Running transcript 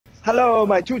Hello,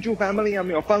 my Choo Choo family. I'm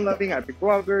your fun-loving epic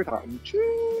blogger, Tom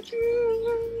Choo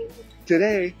Choo.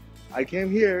 Today, I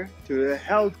came here to the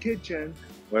Hell's Kitchen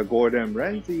where Gordon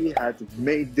Ramsay has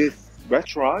made this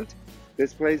restaurant.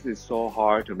 This place is so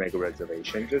hard to make a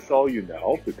reservation, just so you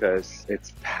know, because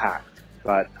it's packed.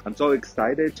 But I'm so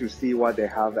excited to see what they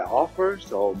have to offer,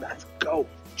 so let's go.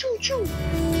 Choo Choo!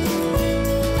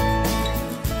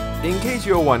 In case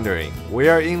you're wondering, we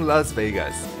are in Las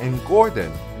Vegas, and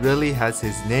Gordon really has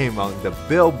his name on the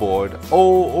billboard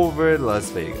all over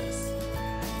Las Vegas.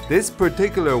 This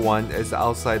particular one is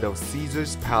outside of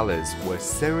Caesar's Palace where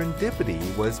Serendipity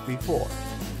was before.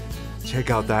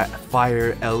 Check out that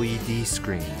fire LED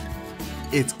screen.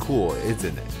 It's cool,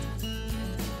 isn't it?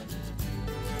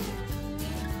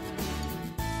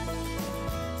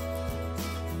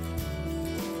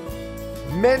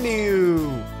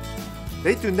 Menu!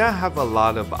 They do not have a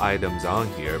lot of items on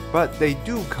here, but they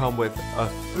do come with a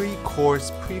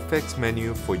 3-course prefix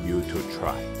menu for you to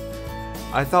try.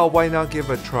 I thought why not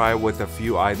give a try with a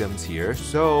few items here,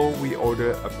 so we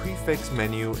ordered a prefix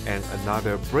menu and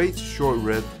another braised short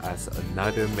rib as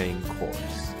another main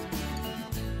course.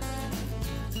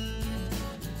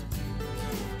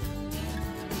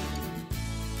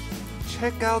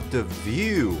 Check out the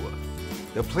view!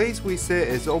 The place we sit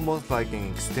is almost like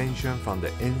an extension from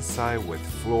the inside with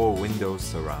floor windows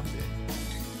surrounded.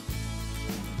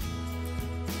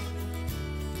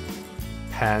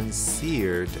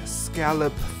 Pan-seared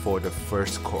scallop for the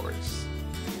first course.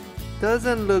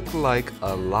 Doesn't look like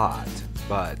a lot,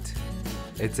 but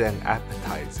it's an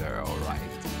appetizer, alright.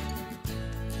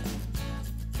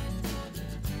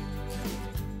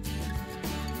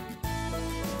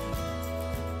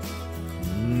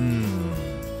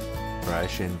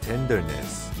 Fresh and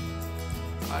tenderness.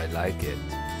 I like it.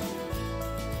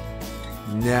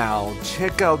 Now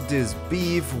check out this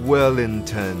beef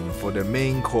Wellington for the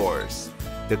main course.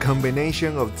 The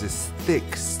combination of the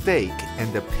thick steak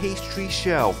and the pastry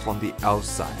shell from the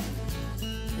outside.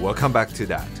 We'll come back to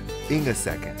that in a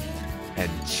second.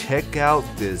 And check out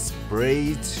this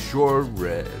braised short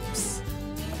ribs.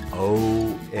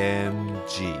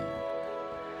 OMG.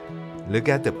 Look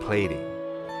at the plating.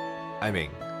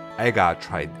 I gotta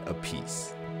try a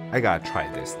piece. I gotta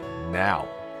try this now.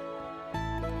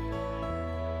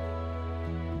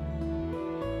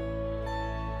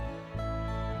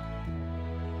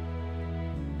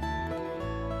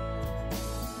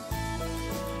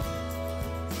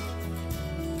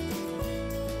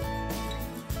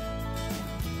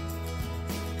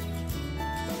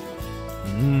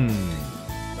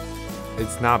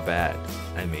 It's not bad.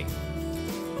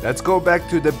 Let's go back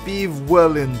to the beef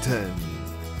Wellington.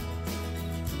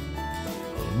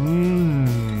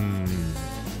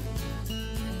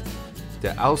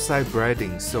 The outside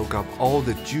breading soak up all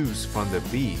the juice from the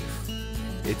beef.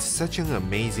 It's such an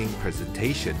amazing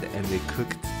presentation and they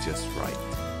cooked just right.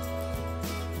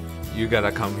 You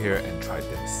gotta come here and try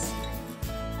this.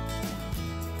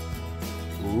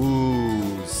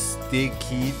 Ooh,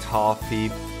 sticky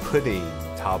toffee pudding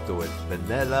topped with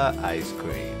vanilla ice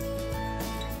cream.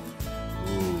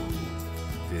 Ooh,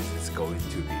 this is going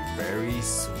to be very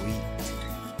sweet.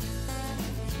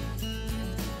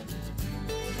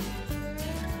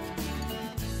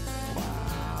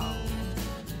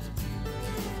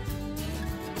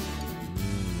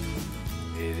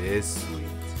 It is sweet.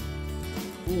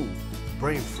 Ooh,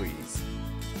 brain freeze.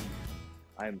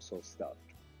 I am so stuffed.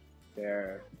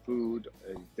 Their food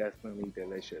is definitely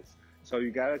delicious. So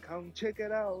you gotta come check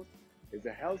it out. It's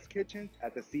a Hell's Kitchen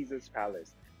at the Caesar's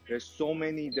Palace. There's so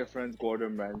many different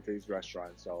Gordon Ramsay's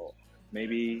restaurants. So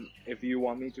maybe if you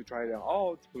want me to try them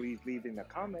all, please leave in the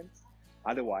comments.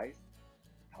 Otherwise,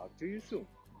 talk to you soon.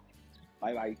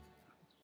 Bye bye.